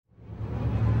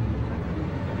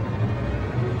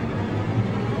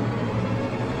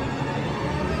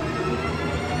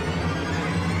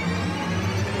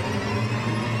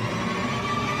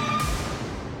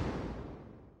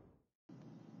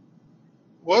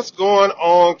What's going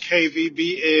on,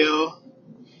 KVBL?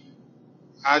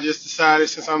 I just decided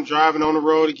since I'm driving on the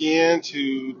road again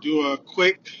to do a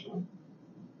quick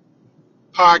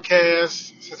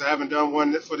podcast since I haven't done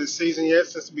one for this season yet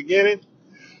since the beginning.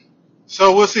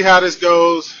 So we'll see how this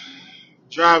goes.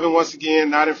 Driving once again,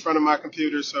 not in front of my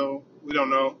computer, so we don't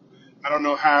know. I don't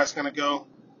know how it's going to go.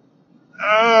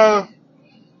 Uh,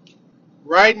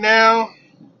 right now,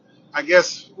 I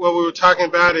guess what we were talking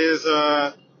about is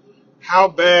how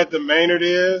bad the Maynard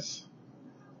is.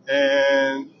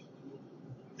 And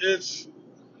it's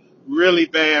really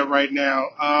bad right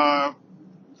now.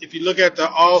 If you look at the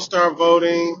All-Star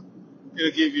voting, it'll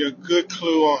give you a good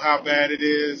clue on how bad it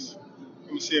is.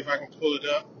 Let me see if I can pull it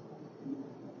up.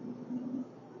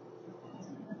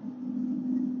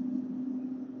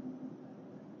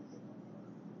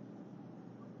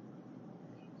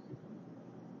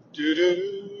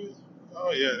 Doo-doo-doo.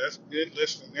 Oh yeah, that's good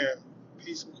listening there.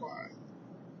 Peace and quiet.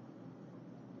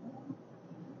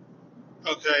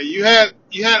 Okay, you had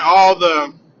all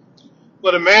the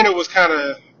Maynard was kind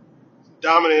of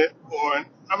dominant, or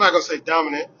I'm not gonna say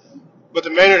dominant, but the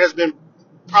Maynard has been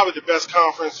probably the best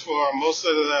conference for most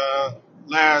of the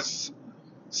last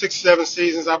 6, 7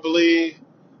 seasons, I believe.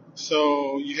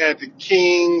 So you had the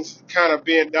Kings kind of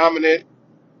being dominant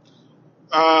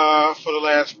for the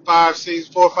last 5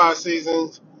 seasons, 4 or 5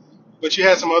 seasons. But you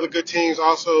had some other good teams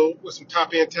also with some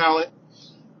top end talent.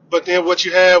 But then what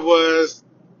you had was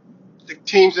the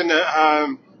teams in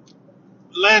the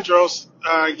Landros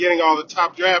getting all the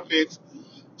top draft picks.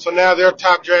 So now their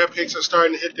top draft picks are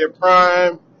starting to hit their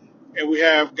prime. And we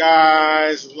have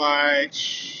guys like,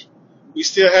 we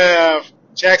still have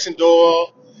Jackson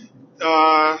Doyle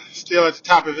still at the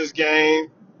top of his game.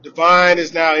 Divine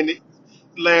is now in the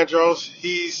Landros.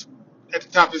 He's at the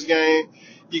top of his game.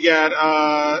 You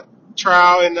got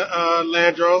Trow in the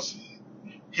Landros.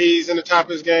 He's in the top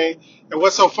of his game. And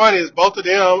what's so funny is both of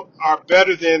them are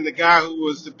better than the guy who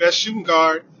was the best shooting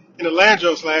guard in the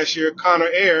Landros last year, Connor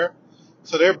Air.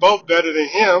 So they're both better than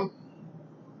him.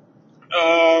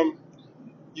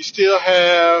 You still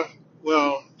have,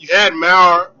 you had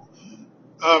Mayor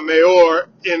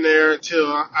in there until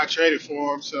I traded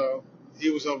for him, so he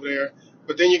was over there.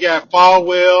 But then you got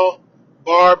Falwell,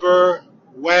 Barber,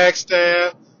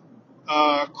 Wagstaff,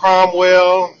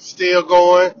 Cromwell still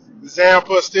going,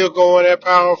 Zampa still going at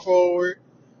power forward.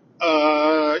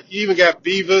 You even got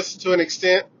Beavis to an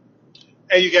extent,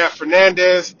 and you got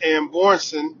Fernandez and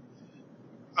Bornson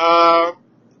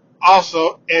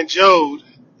also, and Jode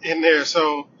in there.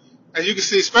 So as you can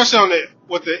see, especially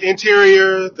with the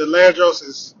interior, the Landros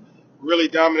is really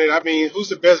dominant. I mean, who's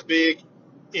the best big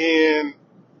in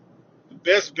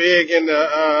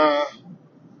the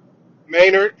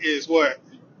Maynard is what?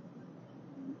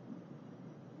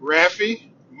 Raffy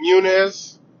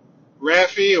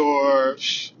or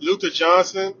Luther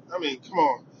Johnson. I mean, come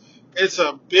on. It's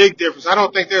a big difference. I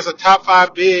don't think there's a top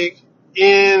 5 big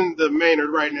in the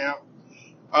Maynard right now.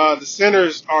 The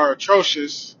centers are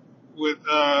atrocious with,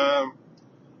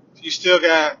 you still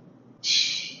got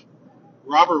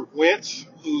Robert Wentz,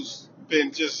 who's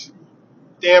been just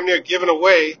damn near given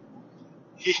away.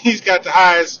 He's got the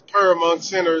highest per among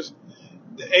centers,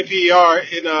 the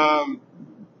APR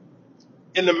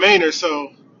in the Maynard,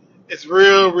 so it's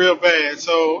real bad.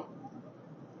 So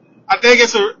I think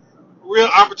it's a real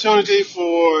opportunity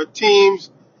for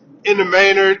teams in the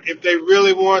Maynard if they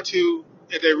really wanted to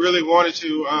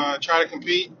try to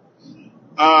compete.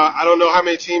 I don't know how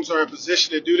many teams are in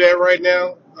position to do that right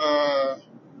now. I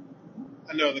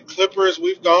know the Clippers.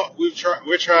 We're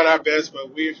trying our best,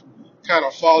 but we've kind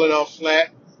of fallen off flat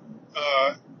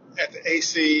at the A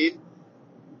seed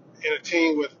in a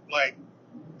team with like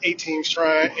 8 teams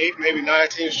trying, 8 maybe 9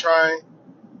 teams trying.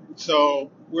 So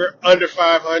we're under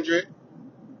 500.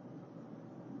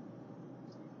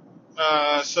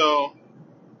 So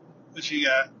what you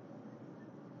got?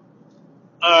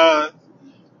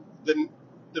 The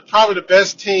probably the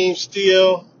best team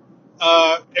still.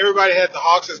 Everybody had the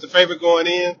Hawks as the favorite going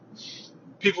in.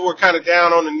 People were kind of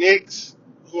down on the Knicks,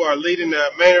 who are leading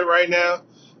the Maynard right now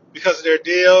because of their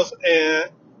deals,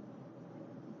 and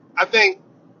I think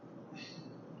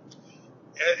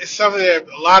it's something that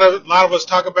a lot of us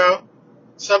talk about.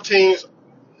 Some players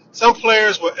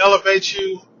will elevate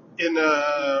you in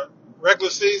the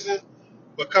regular season,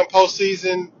 but come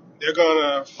postseason, they're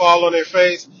gonna fall on their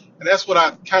face, and that's what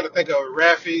I kind of think of with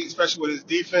Raffy, especially with his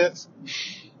defense.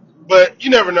 But you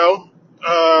never know.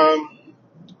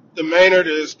 The Maynard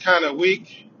is kind of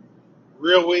weak,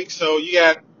 real weak. So you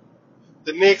got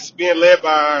the Knicks being led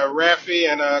by Raffy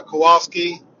and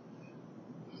Kowalski.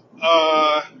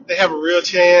 They have a real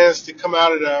chance to come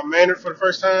out of the Maynard for the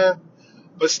first time.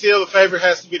 but still the favorite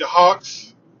has to be the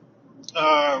Hawks.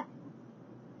 Uh,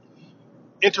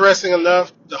 Interesting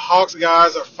enough, the Hawks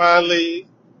guys are finally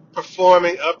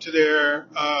performing up to their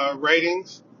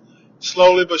ratings.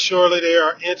 Slowly but surely, they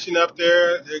are inching up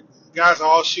there. The guys are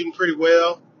all shooting pretty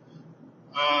well.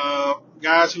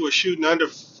 Guys who were shooting under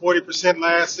 40%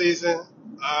 last season.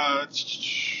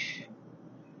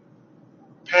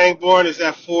 Pangborn is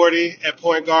at 40 at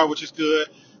point guard, which is good.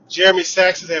 Jeremy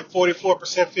Sachs is at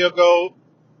 44% field goal,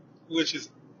 which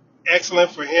is excellent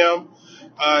for him.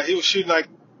 He was shooting like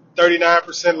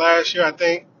 39% last year, I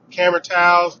think. Cameron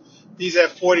Towles, he's at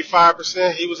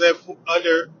 45%. He was at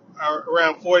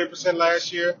around 40%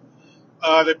 last year.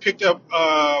 They picked up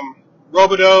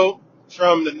Robideau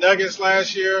from the Nuggets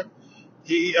last year.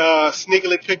 He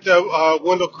sneakily picked up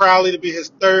Wendell Crowley to be his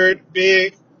third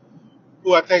big,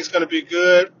 who I think is going to be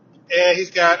good. And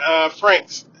he's got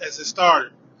Franks as his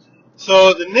starter.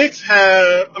 So the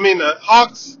the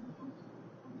Hawks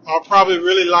are probably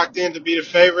really locked in to be the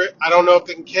favorite. I don't know if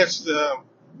they can catch the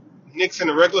Knicks in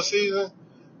the regular season,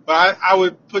 but I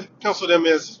would pencil them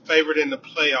as favorite in the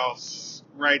playoffs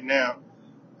right now.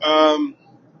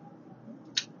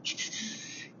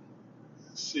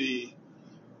 Let's see.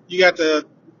 You got the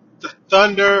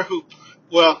Thunder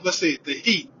let's see, the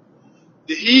Heat.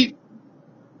 The Heat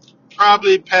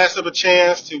probably passed up a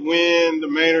chance to win the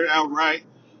Maynard outright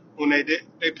when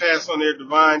they passed on their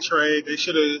Divine trade. They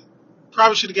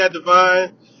probably should have got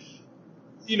Divine.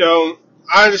 You know,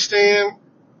 I understand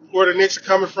where the Knicks are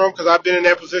coming from because I've been in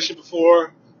that position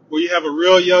before where you have a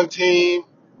real young team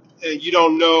and you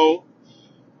don't know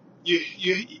the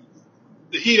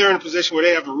Heat are in a position where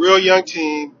they have a real young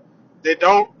team. They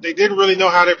didn't really know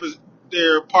how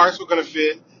their parts were going to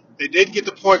fit. They didn't get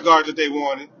the point guard that they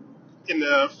wanted in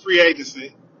the free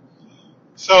agency.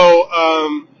 So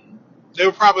they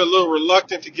were probably a little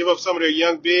reluctant to give up some of their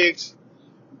young bigs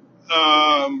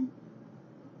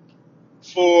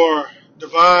for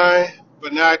Divine,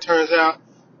 but now it turns out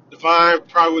Divine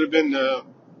probably would have been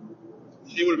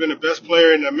the best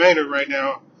player in the Maynard right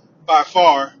now by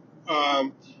far.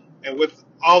 And with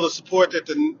all the support that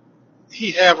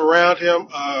he have around him,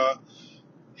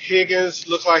 Higgins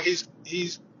looks like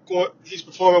he's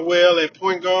performing well at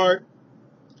point guard.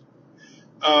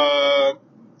 The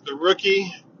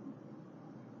rookie,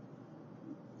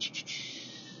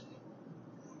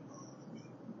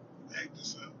 back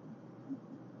this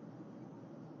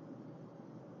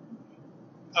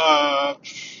up.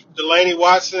 Delaney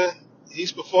Watson,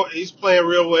 he's playing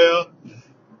real well.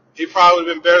 He probably would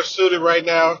have been better suited right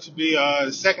now to be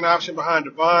the second option behind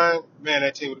Devine. Man,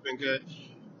 that team would have been good.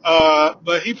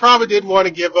 But he probably didn't want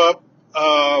to give up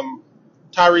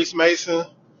Tyrese Mason.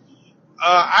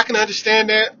 I can understand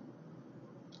that.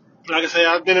 Like I say,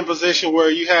 I've been in a position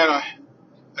where you had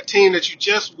a team that you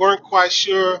just weren't quite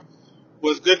sure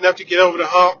was good enough to get over the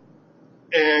hump.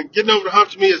 And getting over the hump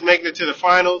to me is making it to the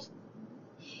finals,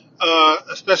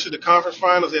 especially the conference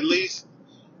finals at least.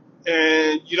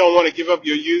 And you don't want to give up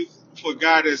your youth for a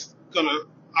guy that's going to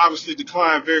obviously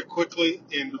decline very quickly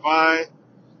in Divine.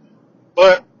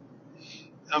 But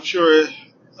I'm sure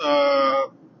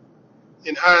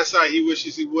in hindsight he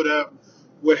wishes he would have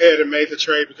went ahead and made the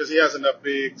trade because he has enough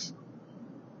bigs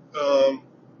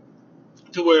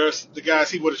to where the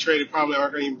guys he would have traded probably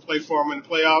aren't going to even play for him in the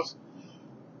playoffs.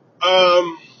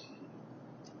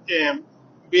 And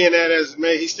being that as it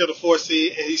may, he's still the 4th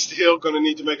seed, and he's still going to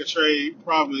need to make a trade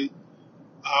probably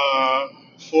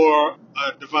for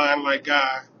a Divine-like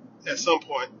guy at some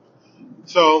point.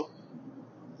 So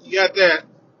you got that.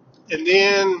 And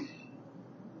then,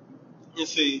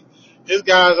 let's see, his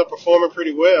guys are performing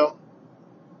pretty well.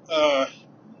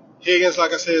 Higgins,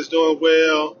 like I said, is doing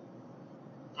well.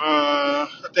 I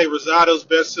think Rosado's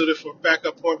best suited for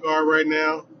backup point guard right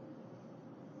now.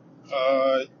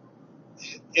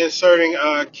 Inserting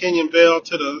Kenyon Bell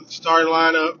to the starting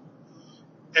lineup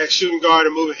at shooting guard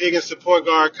and moving Higgins to point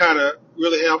guard kind of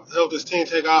really helped his team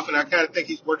take off, and I kind of think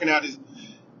he's working out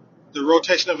the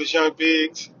rotation of his young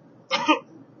bigs,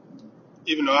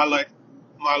 even though I like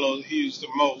Milo Hughes the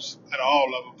most out of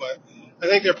all of them. But I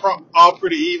think they're all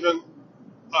pretty even,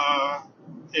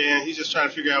 and he's just trying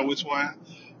to figure out which one.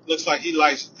 Looks like he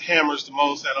likes Hammers the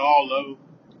most out of all of them.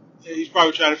 And he's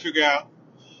probably trying to figure out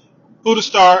who to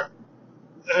start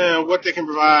and what they can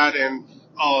provide and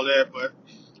all of that. But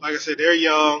like I said, they're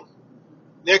young.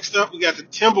 Next up, we got the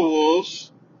Timberwolves.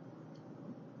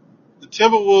 The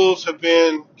Timberwolves have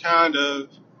been kind of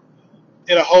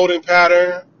in a holding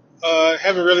pattern.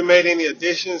 Haven't really made any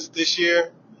additions this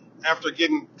year after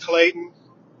getting Clayton.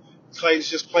 Clayton's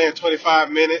just playing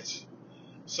 25 minutes.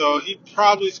 So he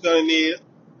probably is going to need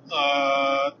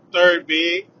third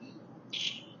big.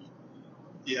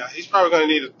 Yeah, he's probably going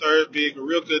to need a third big, a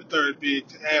real good third big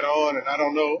to add on, and I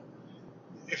don't know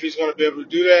if he's going to be able to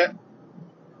do that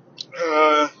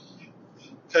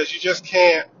because you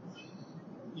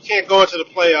can't go into the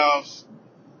playoffs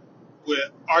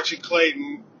with Archie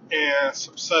Clayton and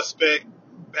some suspect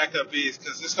backup bigs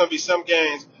because there's going to be some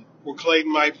games where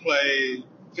Clayton might play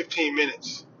 15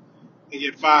 minutes and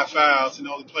get 5 fouls and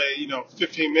only play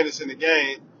 15 minutes in the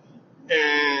game,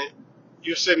 and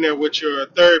you're sitting there with your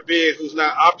third big who's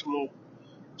not optimal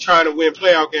trying to win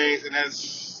playoff games, and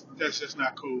that's just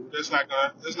not cool. That's not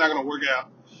gonna work out.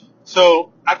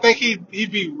 So I think he'd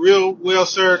be real well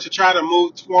served to try to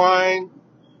move Twine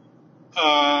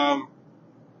um,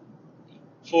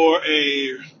 for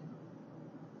a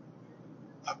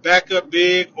backup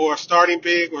big or a starting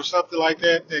big or something like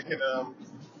that that could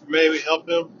maybe help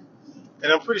him.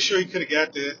 And I'm pretty sure he could have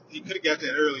got that. He could have got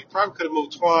that early. Probably could have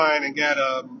moved Twine and got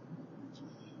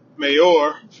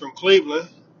Mayor from Cleveland,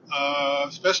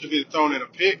 especially if he'd thrown in a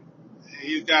pick.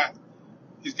 He's got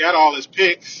he's got all his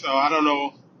picks, so I don't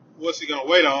know what's he gonna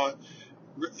wait on.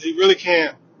 He really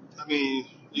can't. I mean,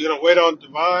 you're gonna wait on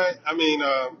Divine.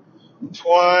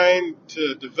 Twine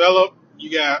to develop.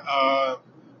 You got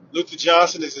Luther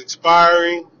Johnson is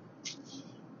expiring.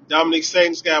 Dominique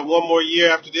Satan's got one more year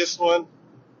after this one.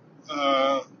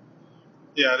 Uh,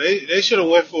 yeah, they should have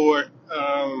went for it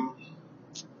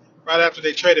right after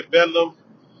they traded Bedlam.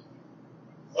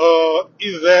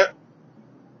 Either that,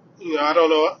 I don't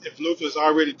know if Luther's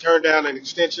already turned down an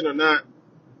extension or not,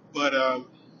 but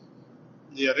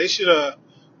yeah, they should have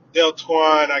dealt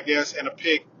Twine, I guess, and a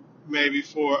pick maybe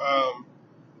for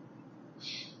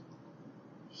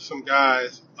some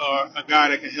guys or a guy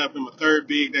that can help him, a third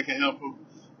big that can help him,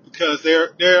 because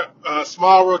they're a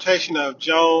small rotation of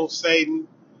Jones, Satan,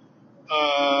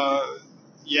 uh,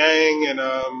 Yang, and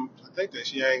I think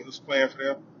that's Yang who's playing for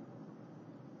them.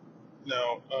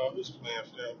 No, who's playing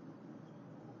for them?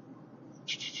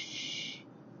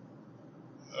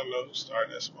 I don't know who's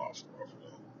starting that small floor for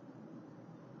them.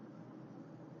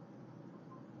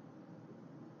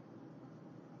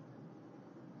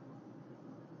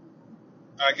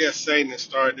 I guess Satan has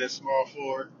started that small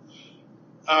floor.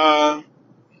 Uh,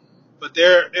 but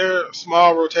their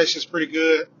small rotation is pretty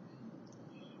good.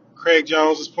 Craig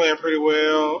Jones is playing pretty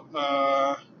well.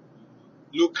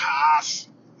 Lucas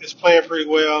is playing pretty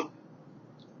well.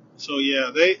 So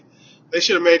yeah, they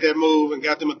should have made that move and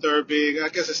got them a third big. I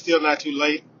guess it's still not too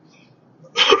late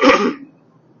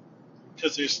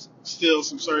because there's still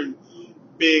some certain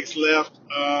bigs left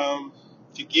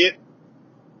to get.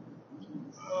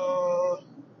 Uh,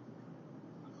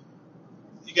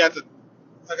 you got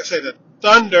like I said, the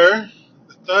Thunder.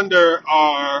 The Thunder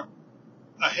are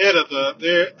ahead of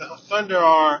the Thunder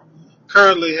are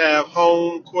currently have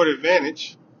home court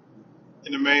advantage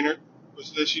in the Maynard,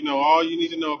 which lets you know all you need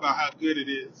to know about how good it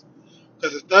is.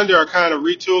 Because the Thunder are kind of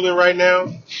retooling right now.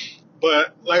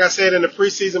 But like I said in the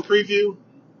preseason preview,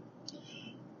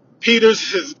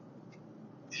 Peters is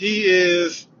he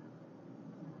is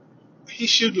he's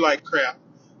shooting like crap.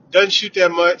 Doesn't shoot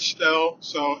that much though,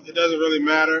 so it doesn't really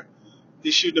matter.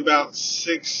 He's shooting about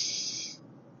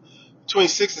between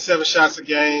 6 and 7 shots a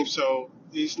game, so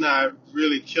he's not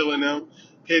really killing them.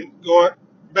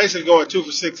 Basically going 2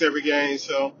 for 6 every game,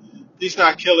 so he's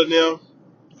not killing them.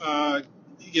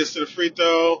 He gets to the free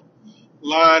throw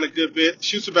line a good bit,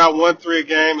 shoots about 1 3 a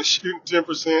game, and shooting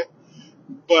 10%.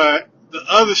 But the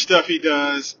other stuff he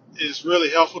does is really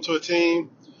helpful to a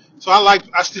team. So I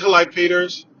still like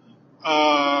Peters.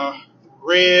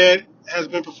 Red has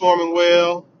been performing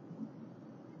well.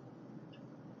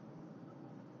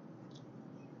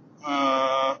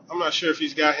 I'm not sure if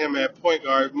he's got him at point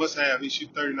guard. He must have. He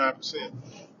shoots 39%.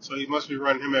 So he must be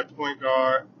running him at point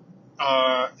guard.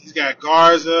 He's got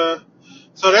Garza.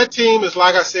 So that team is,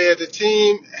 like I said, the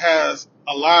team has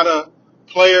a lot of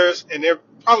players, and they'll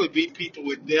probably beat people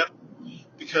with depth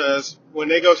because when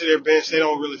they go to their bench, they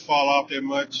don't really fall off that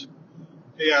much.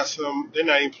 They're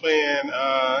not even playing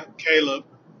Caleb.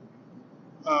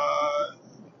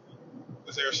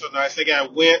 Because they're so nice. They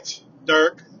got Wentz,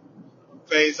 Dirk,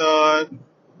 Faison.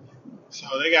 So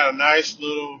they got a nice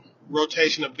little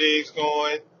rotation of bigs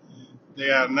going. They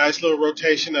got a nice little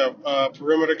rotation of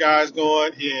perimeter guys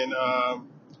going in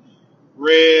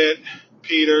Red,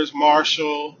 Peters,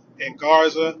 Marshall, and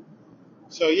Garza.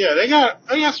 So yeah, they got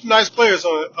some nice players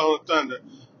on the Thunder.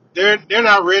 They're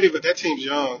not ready, but that team's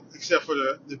young, except for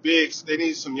the bigs. They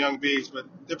need some young bigs, but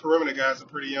their perimeter guys are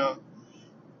pretty young.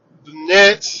 The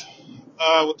Nets,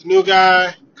 with the new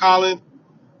guy, Colin,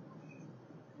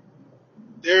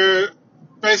 they're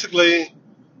basically,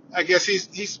 I guess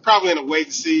he's probably in a wait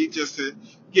and see just to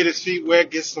get his feet wet,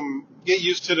 get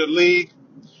used to the league.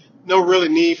 no really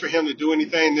need for him to do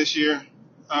anything this year.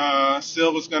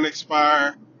 Silva's going to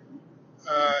expire.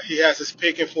 He has his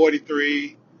pick in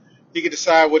 43. He can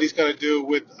decide what he's going to do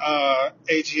with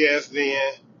AGS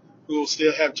then, who will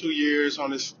still have 2 years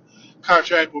on his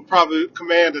contract, will probably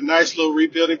command a nice little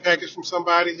rebuilding package from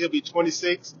somebody. He'll be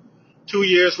 26, 2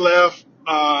 years left.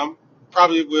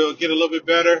 Probably will get a little bit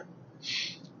better.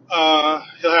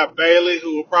 He'll have Bailey,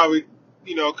 who will probably,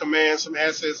 command some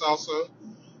assets also.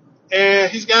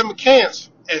 And he's got McCants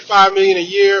at $5 million a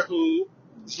year, who,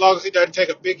 as long as he doesn't take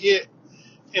a big hit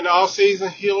in the off season,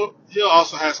 he'll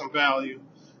also have some value.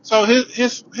 So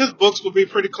his books will be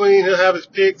pretty clean. He'll have his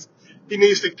picks. He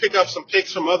needs to pick up some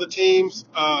picks from other teams.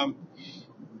 And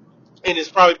it's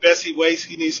probably best he waits.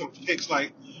 He needs some picks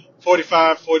like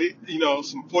 45, 40,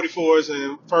 some 44s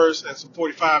and first and some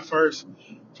 45 first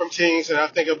from teams. And I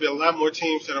think there'll be a lot more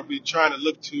teams that will be trying to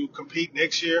look to compete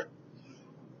next year.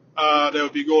 They'll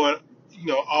be going,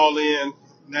 all in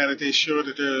now that they're sure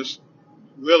that there's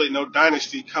really no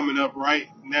dynasty coming up right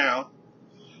now.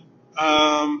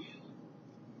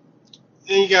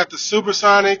 Then you got the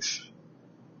Supersonics.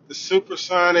 The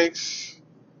Supersonics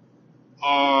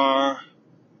are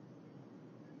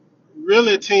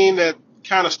really a team that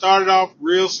kind of started off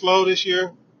real slow this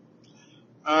year.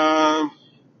 Kind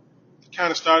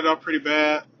of started off pretty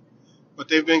bad, but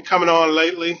they've been coming on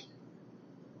lately.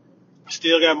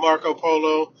 Still got Marco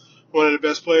Polo, one of the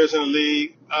best players in the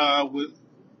league,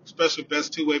 especially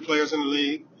best two-way players in the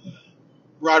league.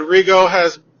 Rodrigo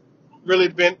has really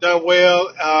done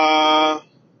well.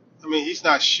 He's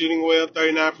not shooting well,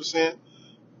 39%,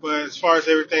 but as far as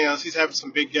everything else, he's having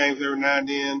some big games every now and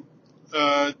then.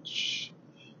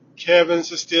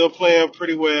 Kevin's is still playing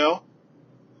pretty well.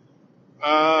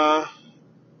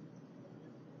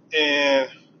 And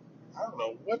I don't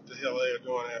know what the hell they're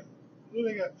doing there. Who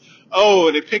they got?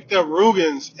 Oh, they picked up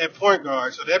Rugans at point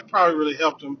guard, so that probably really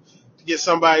helped them to get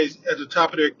somebody at the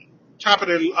top of their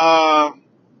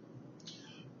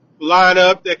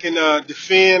lineup that can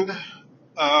defend,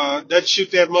 doesn't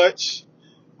shoot that much.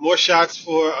 More shots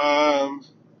for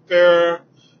Farrer,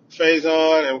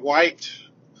 Faison, and White.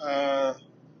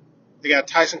 They got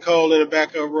Tyson Cole in the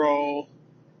backup role,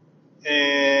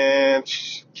 and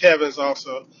Kevin's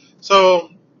also. So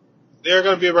they're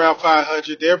going to be around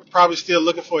 500. They're probably still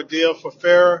looking for a deal for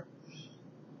Farrer.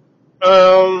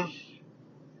 The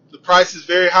price is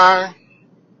very high.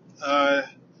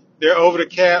 They're over the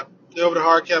cap. They're over the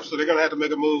hard cap, so they're going to have to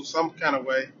make a move some kind of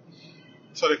way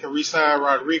so they can re-sign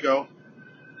Rodrigo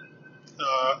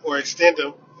or extend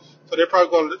him. So they're probably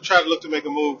going to try to look to make a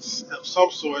move of some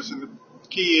sort. And the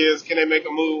key is, can they make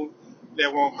a move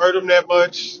that won't hurt them that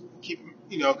much?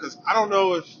 Because I don't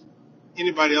know if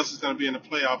anybody else is going to be in the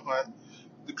playoff hunt.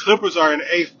 The Clippers are in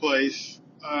 8th place.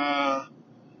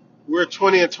 We're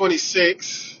 20 and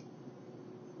 26.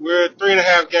 We're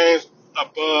 3.5 games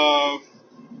above.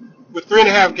 We're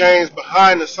 3.5 games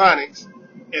behind the Sonics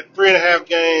and 3.5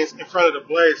 games in front of the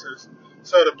Blazers.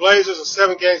 So the Blazers are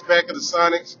 7 games back of the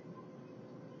Sonics.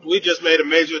 We just made a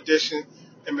major addition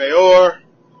in Maynard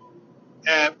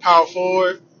at power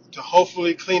forward to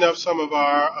hopefully clean up some of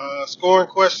our scoring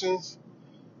questions.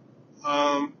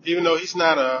 Even though he's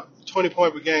not a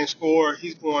 20-point per game scorer,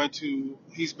 he's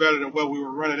better than what we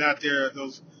were running out there,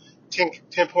 those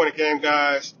 10-point a game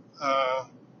guys.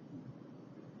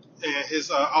 And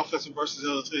his offensive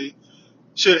versatility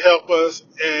should help us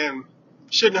and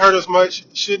shouldn't hurt us much.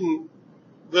 Shouldn't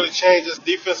really change us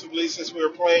defensively since we were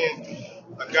playing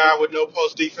a guy with no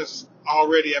post defense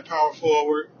already at power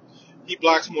forward. He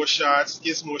blocks more shots,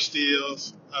 gets more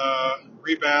steals,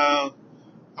 rebound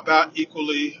about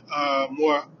equally,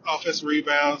 more offensive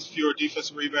rebounds, fewer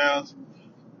defensive rebounds.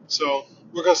 So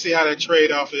we're going to see how that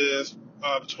trade-off is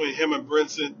between him and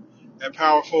Brinson at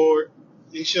power forward.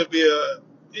 He should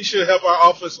help our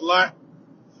offense a lot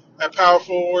at power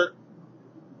forward.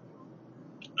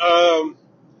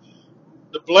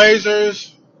 The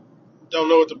Blazers, don't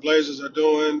know what the Blazers are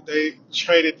doing. They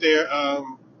traded their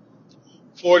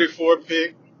 44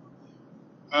 pick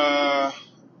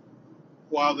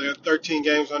while they're 13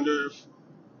 games under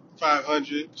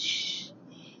 500.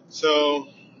 So,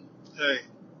 hey,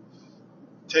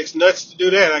 takes nuts to do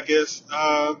that, I guess.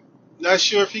 Not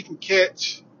sure if he can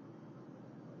catch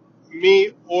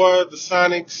me or the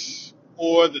Sonics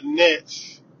or the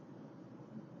Nets.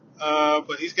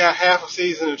 But he's got half a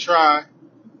season to try.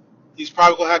 He's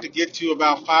probably going to have to get to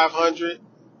about 500.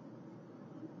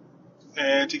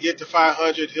 And to get to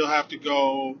 500, he'll have to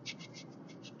go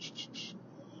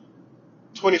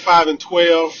 25 and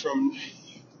 12 from.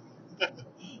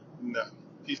 No,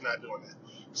 he's not doing that.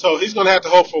 So he's going to have to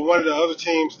hope for one of the other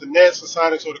teams, the Nets, the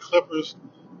Sonics, or the Clippers,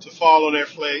 to fall on their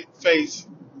face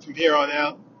from here on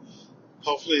out.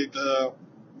 Hopefully,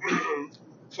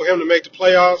 for him to make the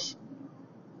playoffs.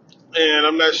 And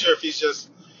I'm not sure if he's just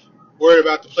worried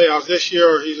about the playoffs this year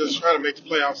or he's just trying to make the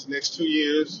playoffs the next 2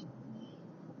 years.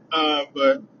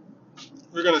 But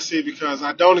we're going to see because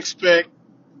I don't expect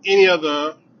any of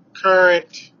the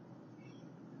current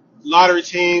lottery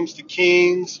teams. The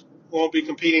Kings won't be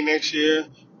competing next year.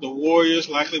 The Warriors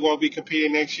likely won't be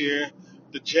competing next year.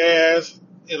 The Jazz,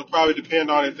 it'll probably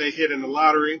depend on if they hit in the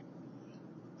lottery.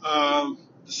 The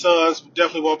Suns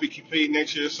definitely won't be competing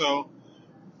next year. So,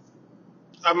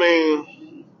 I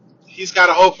mean, he's got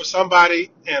to hope for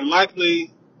somebody, and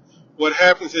likely what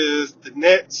happens is the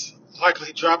Nets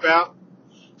likely drop out.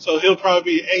 So he'll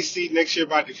probably be a seed next year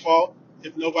by default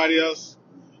if nobody else,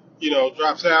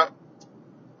 drops out.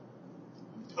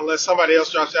 Unless somebody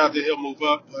else drops out, then he'll move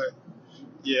up. But,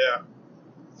 yeah.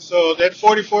 So that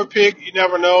 44 pick, you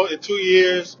never know. In 2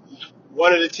 years,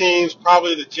 one of the teams,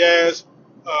 probably the Jazz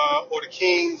or the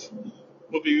Kings,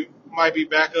 might be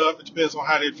back up. It depends on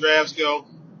how their drafts go.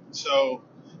 So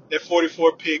that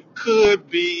 44 pick could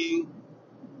be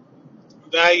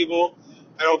valuable.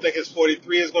 I don't think his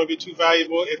 43 is going to be too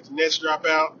valuable if the Nets drop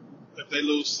out, if they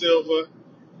lose Silva,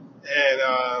 and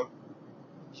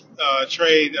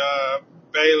trade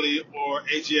Bailey or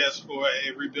AGS for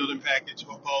a rebuilding package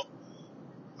or both,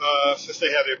 since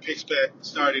they have their picks back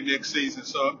starting next season.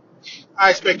 So I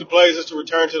expect the Blazers to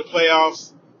return to the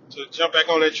playoffs, to jump back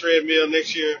on that treadmill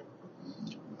next year.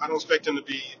 I don't expect them to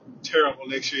be terrible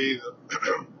next year either.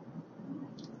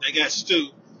 They got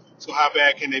Stu, so how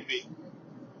bad can they be?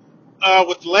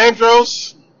 With the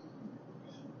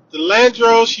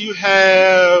Landros, you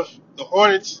have the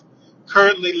Hornets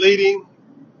currently leading.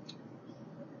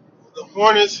 The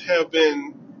Hornets have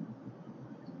been,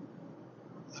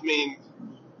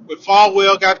 with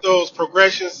Falwell got those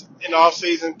progressions in the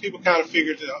offseason, people kind of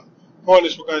figured the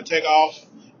Hornets were going to take off,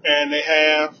 and they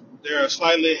have. They're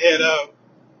slightly ahead of,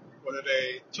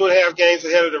 2.5 games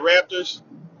ahead of the Raptors.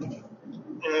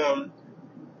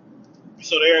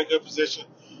 So they're in good position.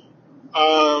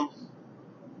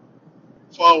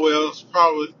 Falwell's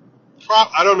probably,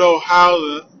 I don't know how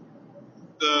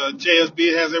the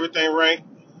JSB has everything ranked,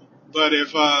 but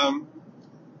if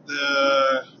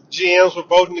the GMs were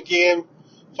voting again,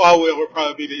 Falwell would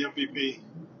probably be the MVP,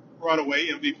 runaway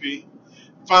MVP.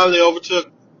 Finally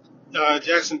overtook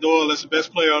Jackson Doyle as the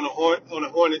best player on the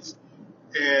Hornets,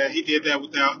 and he did that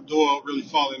without Doyle really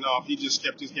falling off. He just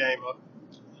kept his game up.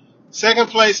 Second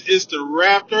place is the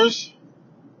Raptors,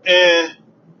 and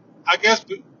I guess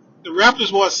the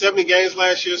Raptors won 70 games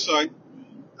last year, so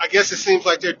I guess it seems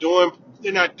like they're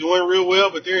not doing real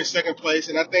well, but they're in second place,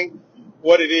 and I think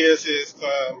what it is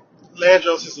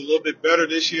Landros is a little bit better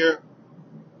this year,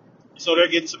 so they're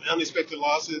getting some unexpected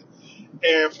losses,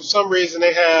 and for some reason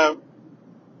they have,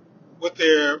 with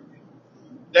their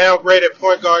downgraded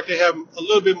point guard, they have a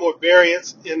little bit more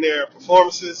variance in their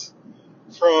performances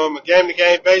from a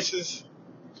game-to-game basis,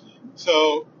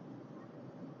 so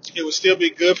it would still be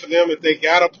good for them if they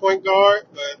got a point guard,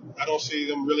 but I don't see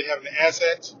them really having the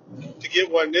assets to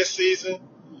get one this season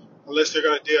unless they're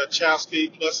going to deal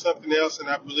Chowski plus something else, and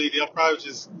I believe they'll probably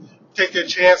just take their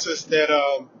chances that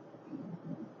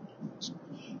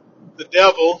the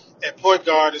Devil at point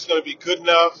guard is going to be good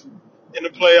enough in the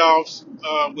playoffs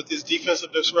with this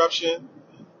defensive disruption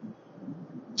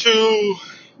to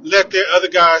let their other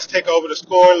guys take over the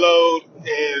scoring load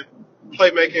and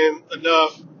playmaking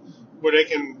enough where they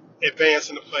can advance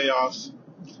in the playoffs.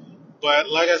 But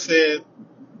like I said,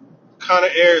 Connor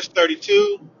Ayre is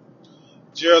 32.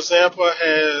 Gerald Zampa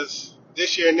has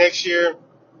this year and next year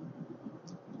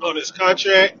on his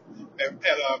contract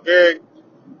at a very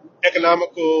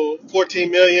economical $14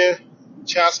 million.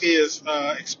 Chowski is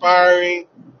expiring.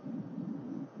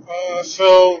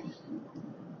 So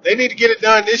they need to get it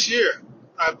done this year,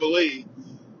 I believe.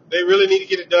 They really need to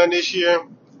get it done this year,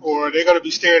 or they're going to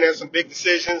be staring at some big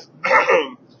decisions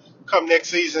come next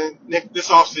season, this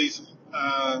offseason,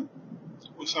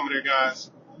 with some of their guys.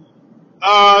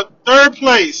 Third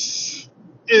place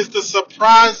is the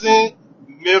surprising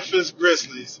Memphis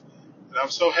Grizzlies. And I'm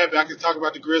so happy I can talk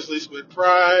about the Grizzlies with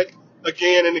pride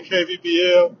again in the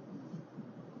KVBL,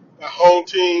 my home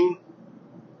team.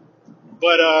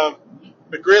 But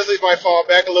the Grizzlies might fall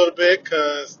back a little bit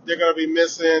because they're going to be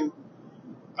missing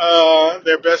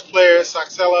their best player,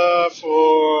 Saxela,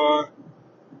 for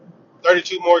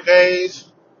 32 more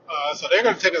days. So they're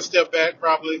going to take a step back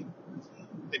probably.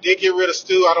 They did get rid of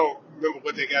Stu. I don't remember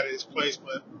what they got in his place,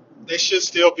 but they should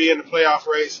still be in the playoff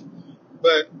race.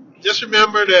 But just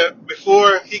remember that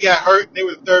before he got hurt, they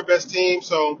were the third best team.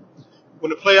 So when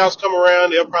the playoffs come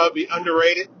around, they'll probably be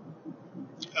underrated.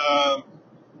 Um,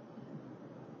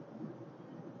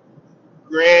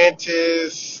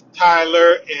 Grantis,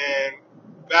 Tyler, and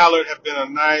Ballard have been a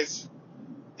nice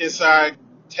inside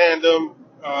tandem.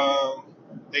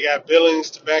 They got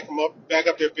Billings to back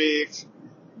up their bigs,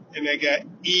 and they got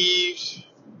Eves,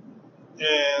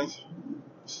 and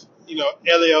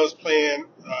Elio's playing.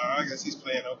 I guess he's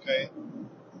playing okay.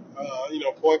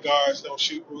 Point guards don't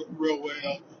shoot real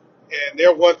well, and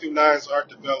their 1 through 9s aren't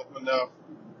developed enough,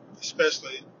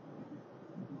 especially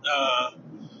uh,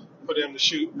 for them to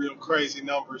shoot real crazy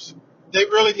numbers. They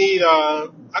really need. I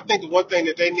think the one thing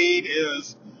that they need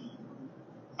is,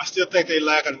 I still think they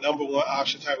lack a number one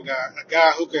option type of guy, a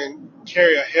guy who can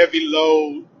carry a heavy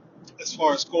load as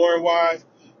far as scoring wise.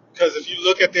 Because if you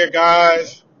look at their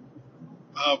guys,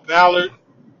 Ballard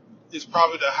is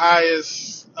probably the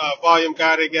highest volume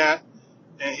guy they got,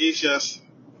 and he's just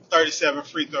 37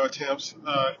 free throw attempts.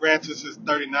 Grantis is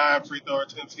 39 free throw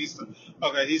attempts. He's the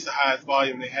highest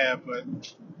volume they have, but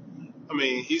I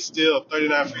mean, he's still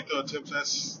 39 free throw attempts.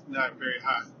 That's not very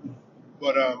high.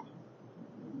 But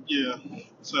yeah.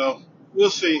 So we'll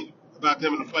see about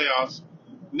them in the playoffs.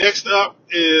 Next up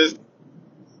is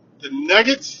the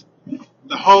Nuggets,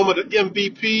 the home of the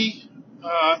MVP,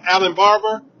 Allen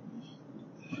Barber,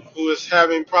 who is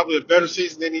having probably a better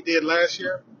season than he did last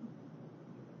year.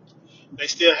 They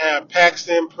still have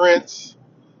Paxton, Prince,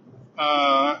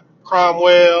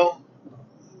 Cromwell.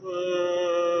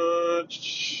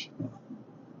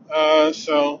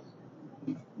 So,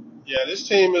 yeah, this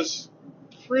team is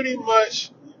pretty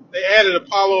much, they added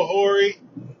Apollo Horry.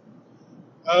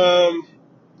 I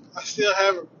still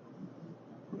haven't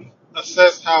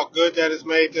assessed how good that has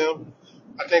made them.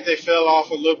 I think they fell off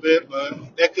a little bit,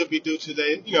 but that could be due to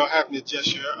having to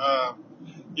adjust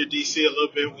your DC a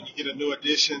little bit when you get a new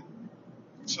addition.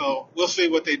 So we'll see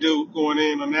what they do going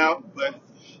in and out. But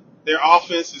their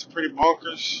offense is pretty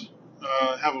bonkers.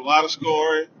 Have a lot of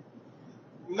scoring.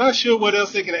 I'm not sure what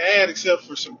else they can add except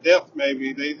for some depth.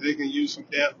 Maybe they can use some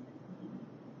depth.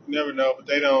 You never know, but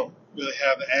they don't really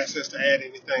have the access to add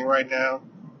anything right now.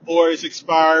 Or it's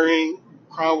expiring.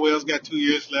 Cromwell's got 2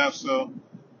 years left, so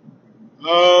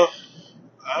I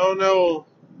don't know.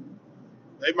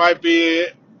 They might be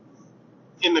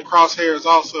in the crosshairs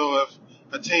also of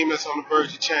a team that's on the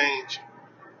verge of change.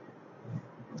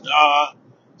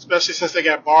 Especially since they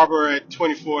got Barber at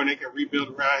 24 and they can rebuild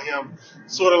around him.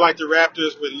 Sort of like the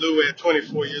Raptors with Lou at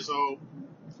 24 years old.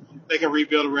 They can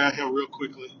rebuild around him real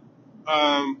quickly.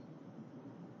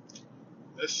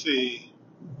 Let's see.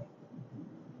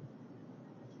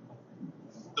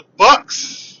 The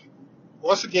Bucks.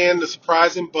 Once again, the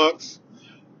surprising Bucks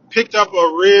picked up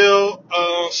a real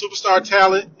superstar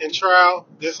talent in trial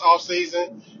this offseason,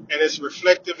 and it's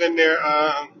reflective in their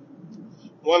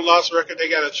one-loss record. They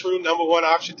got a true number one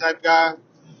option type guy,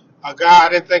 a guy I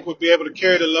didn't think would be able to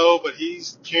carry the load, but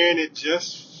he's carrying it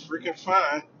just freaking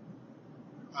fine.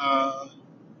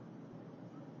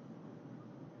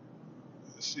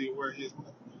 Let's see where his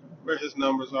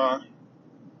numbers are.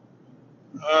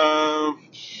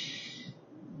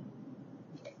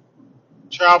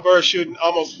 Childbirth shooting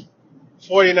almost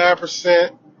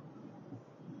 49%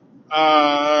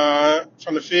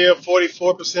 from the field,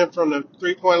 44% from the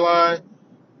three-point line,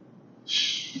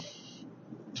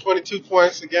 22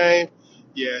 points a game.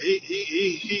 Yeah,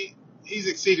 he's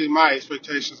exceeded my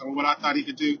expectations on what I thought he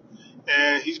could do,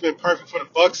 and he's been perfect for the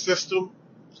Bucks system.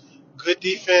 Good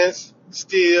defense,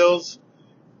 steals,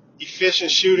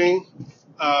 efficient shooting,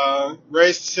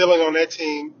 raised the ceiling on that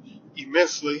team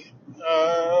immensely.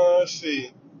 Let's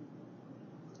see.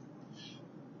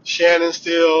 Shannon's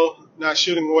still not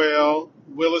shooting well.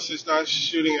 Willis is not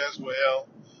shooting as well.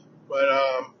 But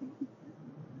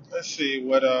let's see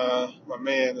what my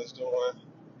man is doing.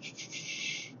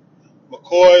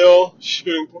 McCoy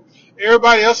shooting.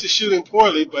 Everybody else is shooting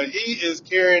poorly, but he is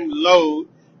carrying load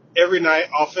every night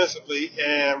offensively,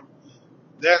 and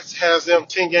that has them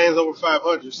 10 games over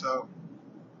 500. So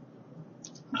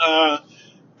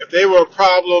if they were a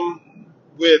problem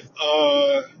with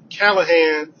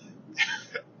Callahan,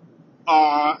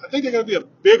 I think they're going to be a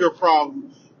bigger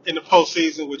problem in the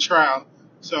postseason with Trout.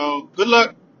 So good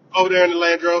luck over there in the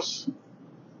Landros.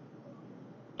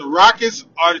 The Rockets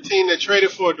are the team that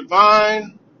traded for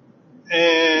Divine,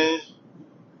 and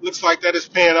looks like that is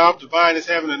paying off. Divine is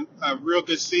having a real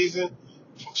good season,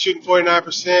 shooting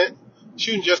 49%,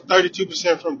 shooting just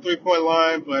 32% from three-point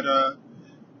line, but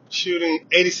shooting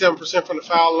 87% from the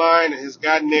foul line, and has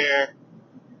gotten there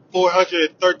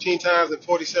 413 times in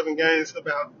 47 games,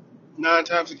 about 9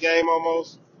 times a game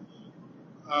almost.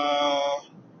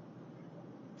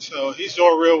 So he's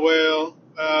doing real well.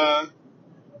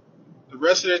 The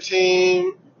rest of their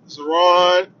team,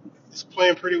 Zeron is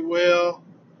playing pretty well.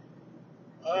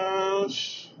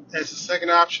 As a second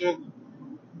option,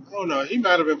 I don't know. He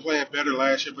might have been playing better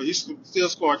last year, but he's still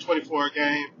scoring 24 a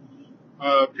game.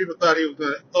 People thought he was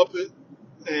going to up it,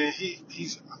 and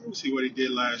he's. Let me see what he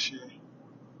did last year.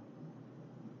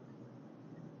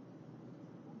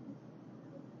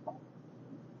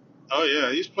 Oh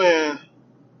yeah, he's playing.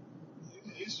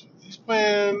 He's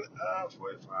playing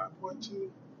 45.2.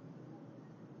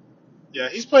 Yeah,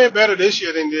 he's playing better this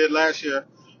year than he did last year.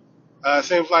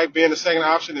 Seems like being the second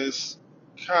option is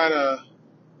kind of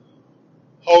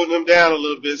holding him down a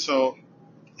little bit. So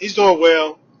he's doing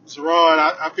well. Zeron,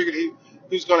 I figured he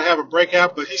was going to have a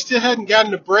breakout, but he still hadn't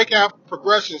gotten the breakout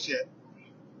progressions yet.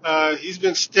 He's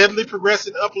been steadily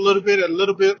progressing up a little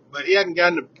bit, but he hadn't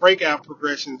gotten the breakout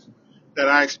progressions that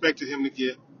I expected him to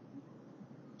get.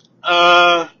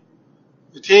 Uh,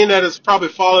 the team that has probably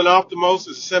fallen off the most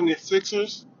is the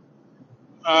 76ers.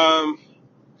 Um,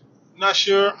 not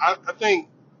sure. I think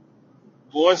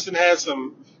Boynton had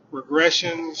some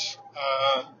regressions.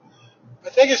 I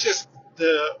think it's just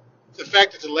the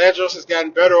fact that the Landros has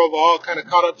gotten better overall kind of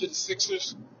caught up to the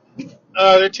Sixers.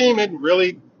 Their team isn't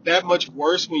really that much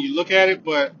worse when you look at it,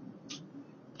 but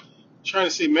I'm trying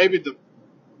to see maybe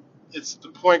it's the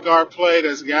point guard play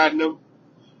that's gotten them.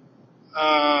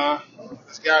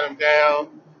 That's got them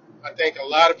down. I think a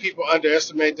lot of people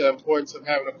underestimate the importance of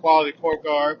having a quality point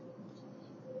guard.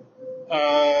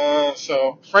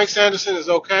 So Frank Sanderson is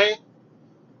okay,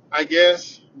 I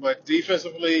guess, but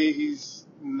defensively he's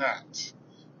not.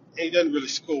 He doesn't really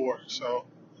score, so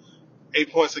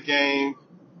 8 points a game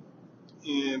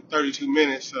in 32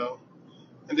 minutes. So,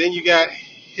 and then you got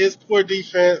his poor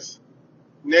defense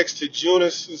next to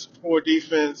Junas's poor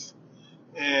defense,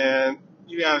 and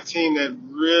you got a team that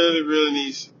really, really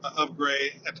needs an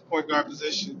upgrade at the point guard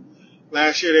position.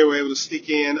 Last year they were able to sneak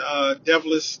in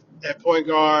Devlis at point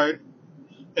guard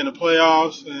in the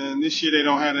playoffs, and this year they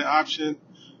don't have that option.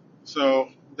 So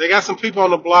they got some people on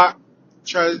the block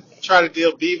try to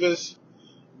deal Beavers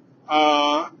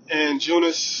and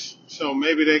Junis, so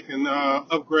maybe they can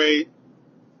upgrade.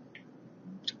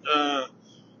 Uh,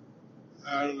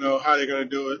 I don't know how they're going to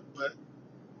do it, but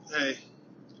hey,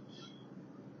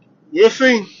 we'll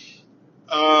see.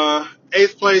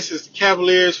 Eighth place is the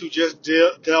Cavaliers, who just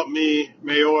dealt me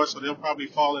Mayor, so they'll probably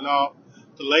be falling off.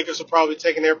 The Lakers are probably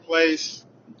taking their place.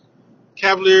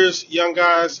 Cavaliers, young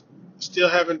guys, still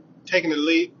haven't taken the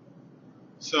leap,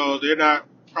 so they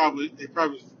probably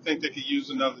think they could use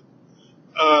another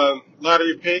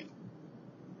lottery pick,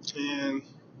 and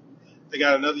they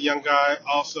got another young guy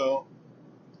also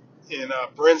in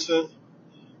Brinson,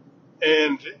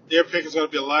 and their pick is going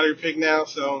to be a lottery pick now.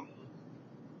 So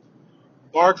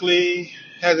Barkley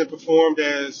hasn't performed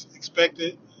as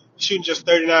expected, shooting just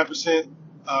 39%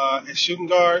 at shooting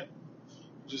guard,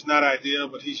 which is not ideal,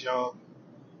 but he's young.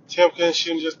 Timken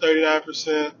shooting just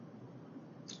 39%.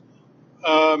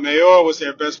 Mayor was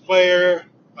their best player.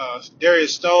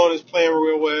 Darius Stone is playing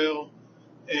real well,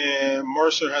 and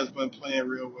Mercer has been playing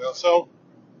real well. So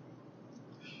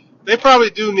they probably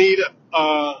do need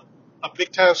a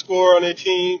big-time scorer on their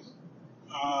team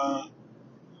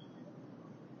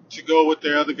to go with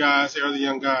their other guys, their other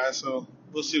young guys. So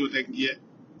we'll see what they can get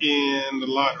in the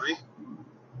lottery.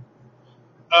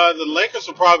 The Lakers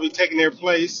will probably be taking their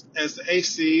place as the 8th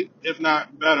seed, if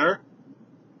not better.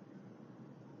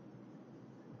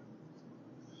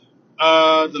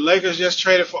 The Lakers just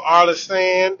traded for Arlis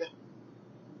Sand.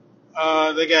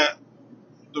 They got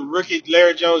the rookie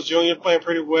Larry Jones Jr. playing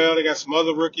pretty well. They got some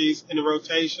other rookies in the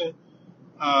rotation.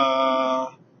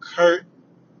 Kurt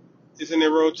is in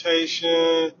their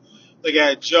rotation. They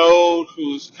got Joe,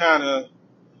 who's kind of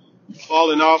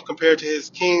falling off compared to his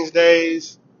Kings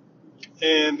days.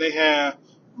 And they have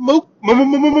Mookie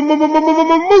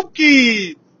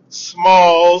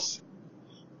Smalls,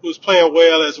 who's playing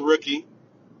well as a rookie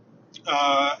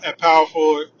at power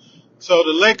forward. So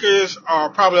the Lakers are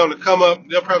probably on the come up.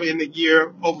 They'll probably end the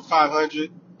year over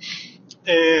 500.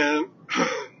 And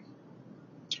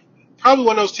probably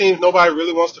one of those teams nobody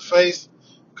really wants to face,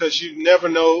 because you never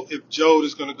know if Joe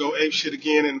is going to go ape shit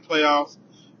again in the playoffs.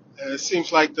 It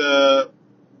seems like the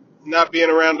not being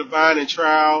around Divine and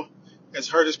Trial has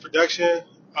hurt his production.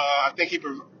 I think he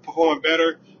performed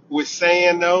better with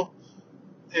Sand, though.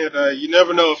 And you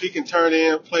never know if he can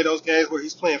play those games where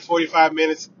he's playing 45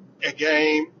 minutes a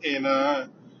game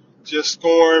and just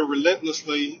scoring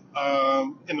relentlessly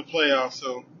in the playoffs.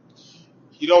 So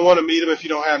you don't want to meet him if you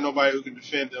don't have nobody who can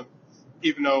defend him,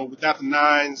 even though without the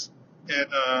nines at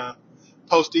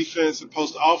post defense and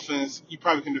post offense, you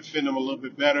probably can defend him a little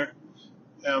bit better.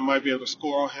 and might be able to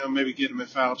score on him, maybe get him in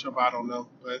foul trouble. I don't know,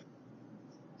 but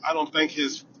I don't think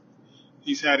he's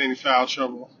had any foul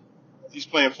trouble. He's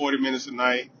playing 40 minutes a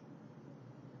night,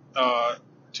 uh,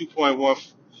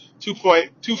 2.1,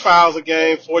 2.2 fouls a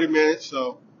game, 40 minutes.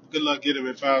 So good luck getting him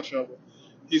in foul trouble.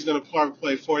 He's going to probably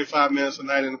play 45 minutes a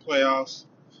night in the playoffs,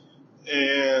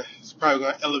 and he's probably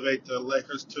going to elevate the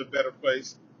Lakers to a better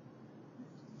place.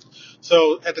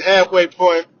 So at the halfway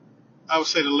point, I would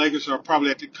say the Lakers are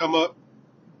probably at the come up.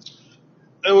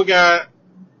 Then we got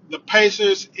the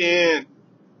Pacers in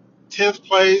 10th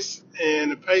place,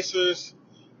 and the Pacers,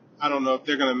 I don't know if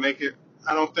they're going to make it.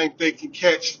 I don't think they can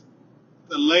catch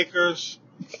the Lakers.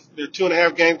 They're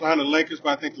 2.5 games behind the Lakers,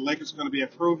 but I think the Lakers are going to be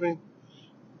improving.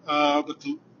 But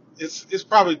it's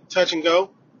probably touch and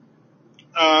go.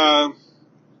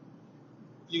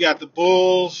 You got the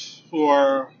Bulls, who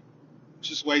are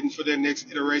just waiting for their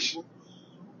next iteration.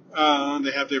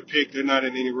 They have their pick. They're not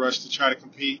in any rush to try to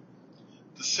compete.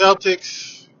 The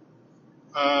Celtics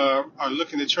are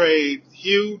looking to trade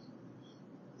Hugh.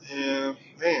 And,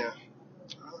 man,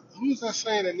 who is that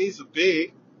saying that needs a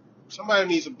big? Somebody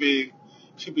needs a big.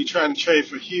 Should be trying to trade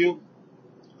for Hugh.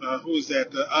 Who is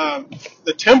that?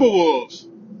 The Timberwolves.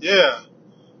 Yeah.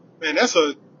 Man, that's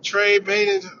a trade made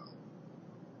in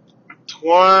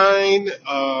twine.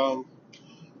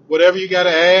 Whatever you got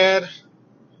to add.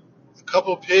 A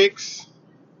couple picks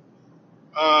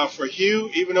for Hugh,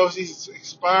 even though he's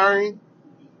expiring.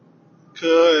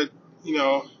 Could,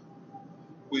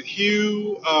 with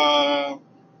Hugh,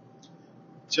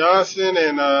 Johnson,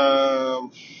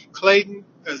 and Clayton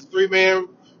as 3-man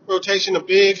rotation of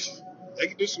bigs, they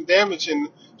can do some damage,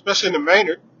 especially in the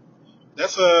Maynard.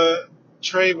 That's a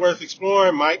trade worth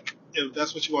exploring, Mike, if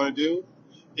that's what you want to do.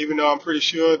 Even though I'm pretty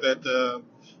sure that the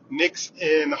Knicks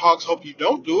and the Hawks hope you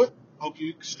don't do it. Hope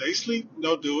you stay asleep and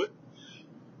don't do it.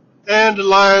 And the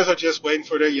Lions are just waiting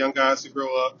for their young guys to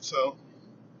grow up. So,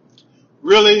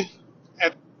 really,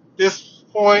 at this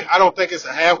point, I don't think it's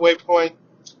a halfway point.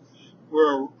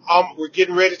 We're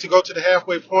getting ready to go to the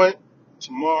halfway point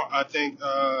tomorrow. I think.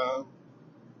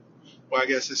 I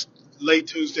guess it's late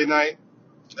Tuesday night.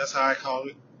 That's how I call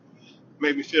it.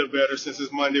 Made me feel better since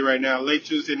it's Monday right now. Late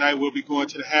Tuesday night, we'll be going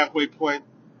to the halfway point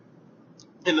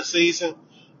in the season,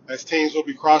 as teams will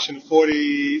be crossing the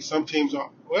 40. Some teams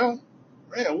are. Well,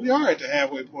 man, we are at the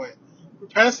halfway point. We're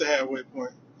past the halfway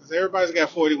point because everybody's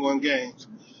got 41 games.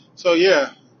 So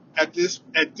yeah, at this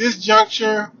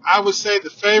juncture, I would say the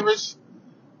favorites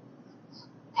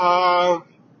to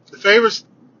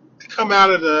come out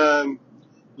of the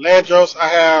Landros, I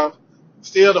have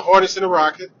still the Hornets and the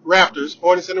Raptors.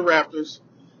 Hornets and the Raptors.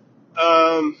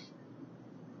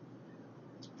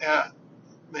 Yeah,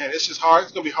 man, it's just hard.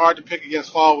 It's going to be hard to pick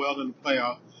against Falwell in the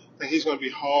playoff. I think he's going to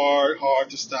be hard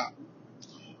to stop.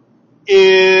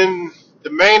 In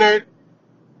the Maynard,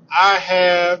 I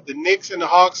have the Knicks and the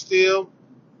Hawks still.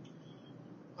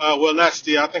 Well, not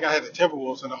still. I think I had the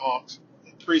Timberwolves and the Hawks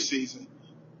in preseason.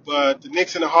 But the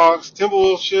Knicks and the Hawks,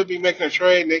 Timberwolves should be making a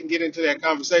trade, and they can get into that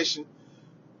conversation.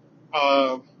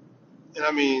 And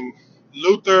I mean,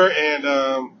 Luther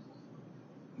and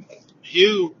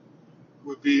Hugh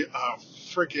would be a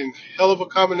freaking hell of a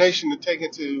combination to take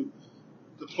into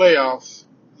the playoffs.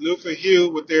 Luther, Hugh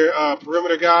with their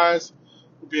perimeter guys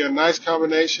would be a nice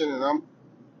combination, and I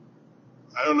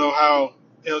don't know how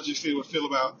LGC would feel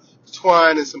about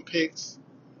Twine and some picks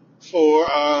for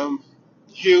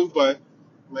Hugh, but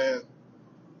man,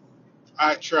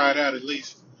 I'd try that at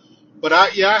least. But I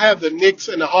have the Knicks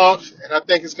and the Hawks, and I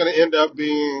think it's going to end up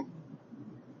being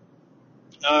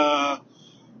the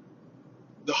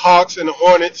Hawks and the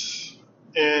Hornets,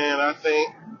 and I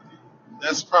think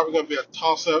that's probably going to be a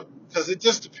toss-up because it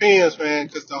just depends, man,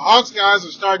 because the Hawks guys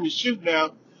are starting to shoot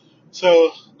now,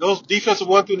 so those defensive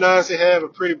 1 through 9s they have are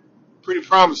pretty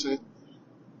promising.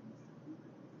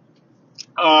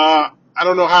 I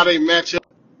don't know how they match up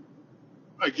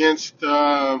against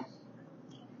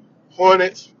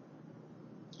Hornets.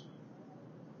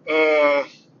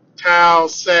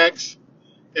 Towels, sacks,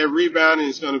 and rebounding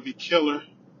is going to be killer.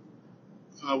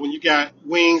 When you got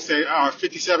wings that are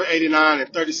 57-89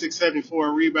 and 36-74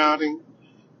 in rebounding,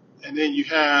 and then you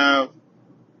have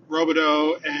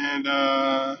Robideau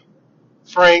and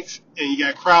Franks, and you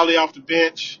got Crowley off the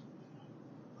bench.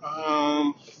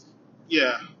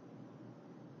 Yeah.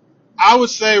 I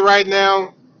would say right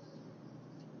now,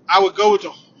 I would go with the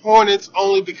Hornets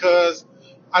only because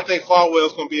I think Falwell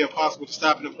is going to be impossible to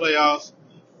stop in the playoffs.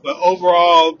 But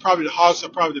overall, probably the Hawks are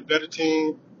probably the better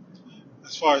team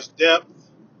as far as depth,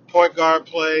 point guard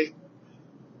play.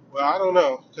 Well, I don't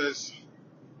know because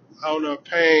I don't know if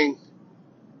Payne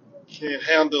can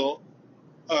handle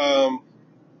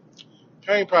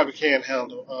Payne probably can't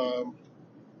handle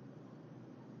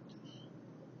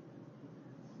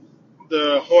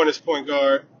the Hornets point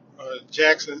guard,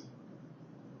 Jackson.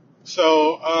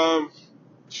 So,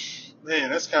 man,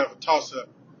 that's kind of a toss up.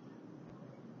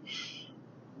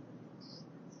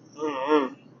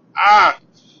 Mm-hmm. Ah,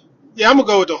 yeah, I'm gonna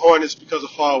go with the Hornets because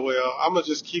of Farwell. I'm gonna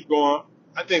just keep going.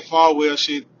 I think Farwell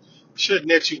should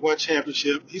net you one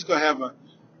championship. He's gonna have a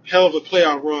hell of a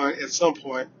playoff run at some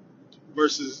point.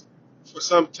 Versus for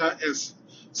some time, as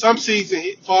some season,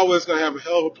 Farwell's gonna have a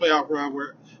hell of a playoff run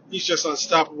where he's just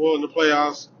unstoppable in the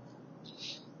playoffs,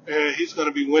 and he's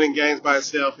gonna be winning games by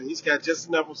himself. And he's got just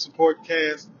enough of support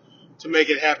cast to make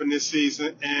it happen this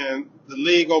season. And the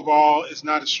league overall is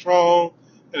not as strong,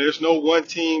 and there's no one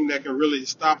team that can really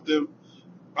stop them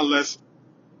unless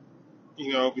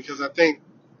because I think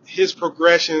his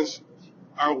progressions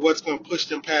are what's going to push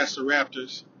them past the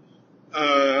Raptors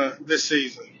this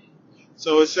season.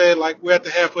 So it's saying like we're at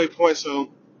the halfway point, so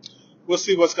we'll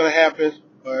see what's going to happen.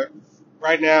 But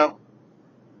right now,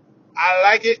 I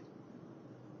like it.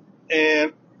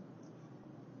 And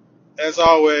as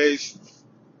always,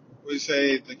 we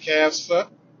say the Cavs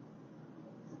suck.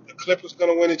 The Clippers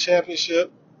going to win the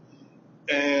championship,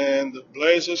 and the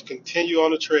Blazers continue on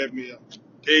the treadmill.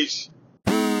 Peace.